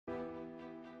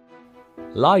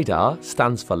LiDAR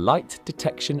stands for Light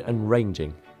Detection and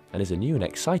Ranging and is a new and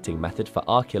exciting method for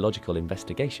archaeological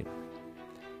investigation.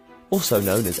 Also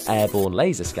known as airborne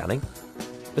laser scanning,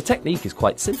 the technique is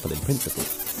quite simple in principle.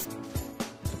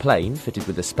 The plane, fitted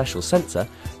with a special sensor,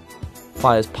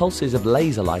 fires pulses of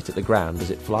laser light at the ground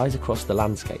as it flies across the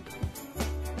landscape,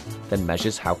 then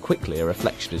measures how quickly a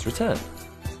reflection is returned.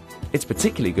 It's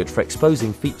particularly good for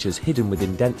exposing features hidden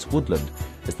within dense woodland,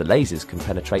 as the lasers can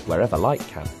penetrate wherever light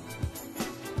can.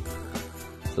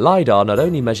 LiDAR not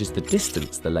only measures the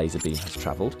distance the laser beam has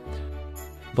travelled,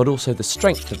 but also the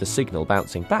strength of the signal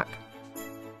bouncing back,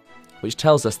 which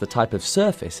tells us the type of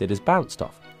surface it has bounced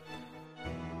off.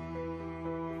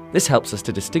 This helps us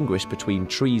to distinguish between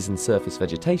trees and surface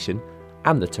vegetation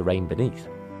and the terrain beneath.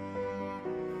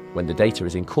 When the data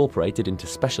is incorporated into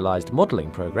specialised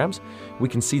modelling programs, we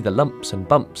can see the lumps and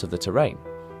bumps of the terrain.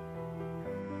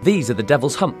 These are the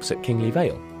Devil's Humps at Kingley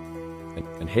Vale,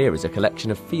 and here is a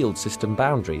collection of field system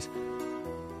boundaries.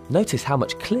 Notice how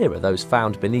much clearer those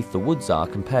found beneath the woods are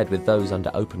compared with those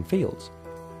under open fields.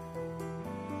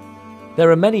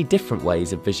 There are many different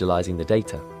ways of visualising the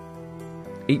data.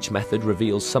 Each method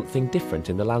reveals something different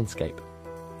in the landscape.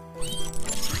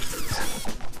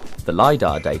 The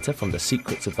LiDAR data from the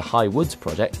Secrets of the High Woods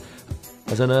project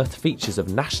has unearthed features of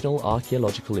national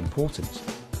archaeological importance.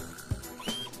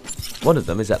 One of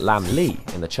them is at Lam Lee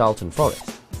in the Charlton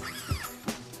Forest.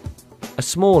 A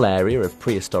small area of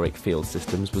prehistoric field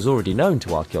systems was already known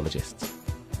to archaeologists.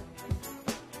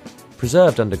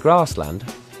 Preserved under grassland,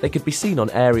 they could be seen on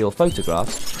aerial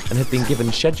photographs and have been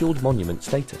given scheduled monument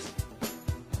status.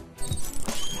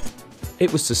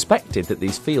 It was suspected that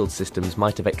these field systems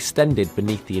might have extended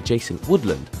beneath the adjacent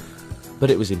woodland,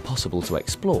 but it was impossible to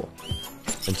explore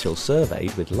until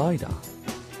surveyed with LiDAR.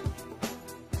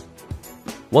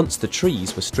 Once the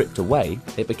trees were stripped away,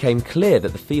 it became clear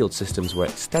that the field systems were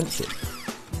extensive,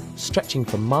 stretching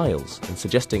for miles and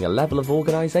suggesting a level of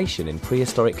organisation in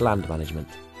prehistoric land management.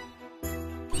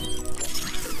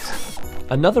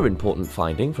 Another important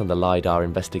finding from the LiDAR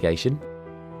investigation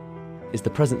is the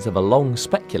presence of a long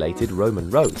speculated Roman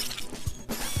road.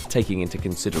 Taking into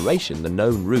consideration the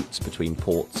known routes between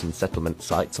ports and settlement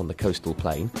sites on the coastal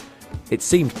plain, it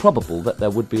seemed probable that there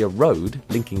would be a road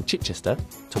linking Chichester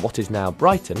to what is now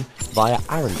Brighton via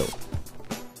Arundel.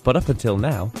 But up until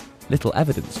now, little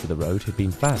evidence for the road had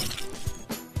been found.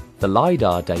 The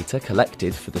LiDAR data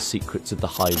collected for the Secrets of the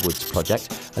High Woods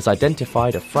project has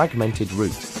identified a fragmented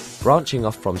route, branching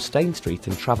off from Stane Street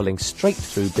and travelling straight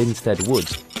through Binstead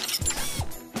Woods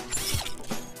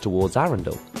towards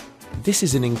Arundel. This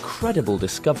is an incredible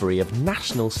discovery of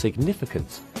national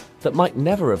significance that might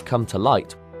never have come to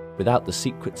light without the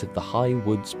Secrets of the High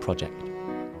Woods project.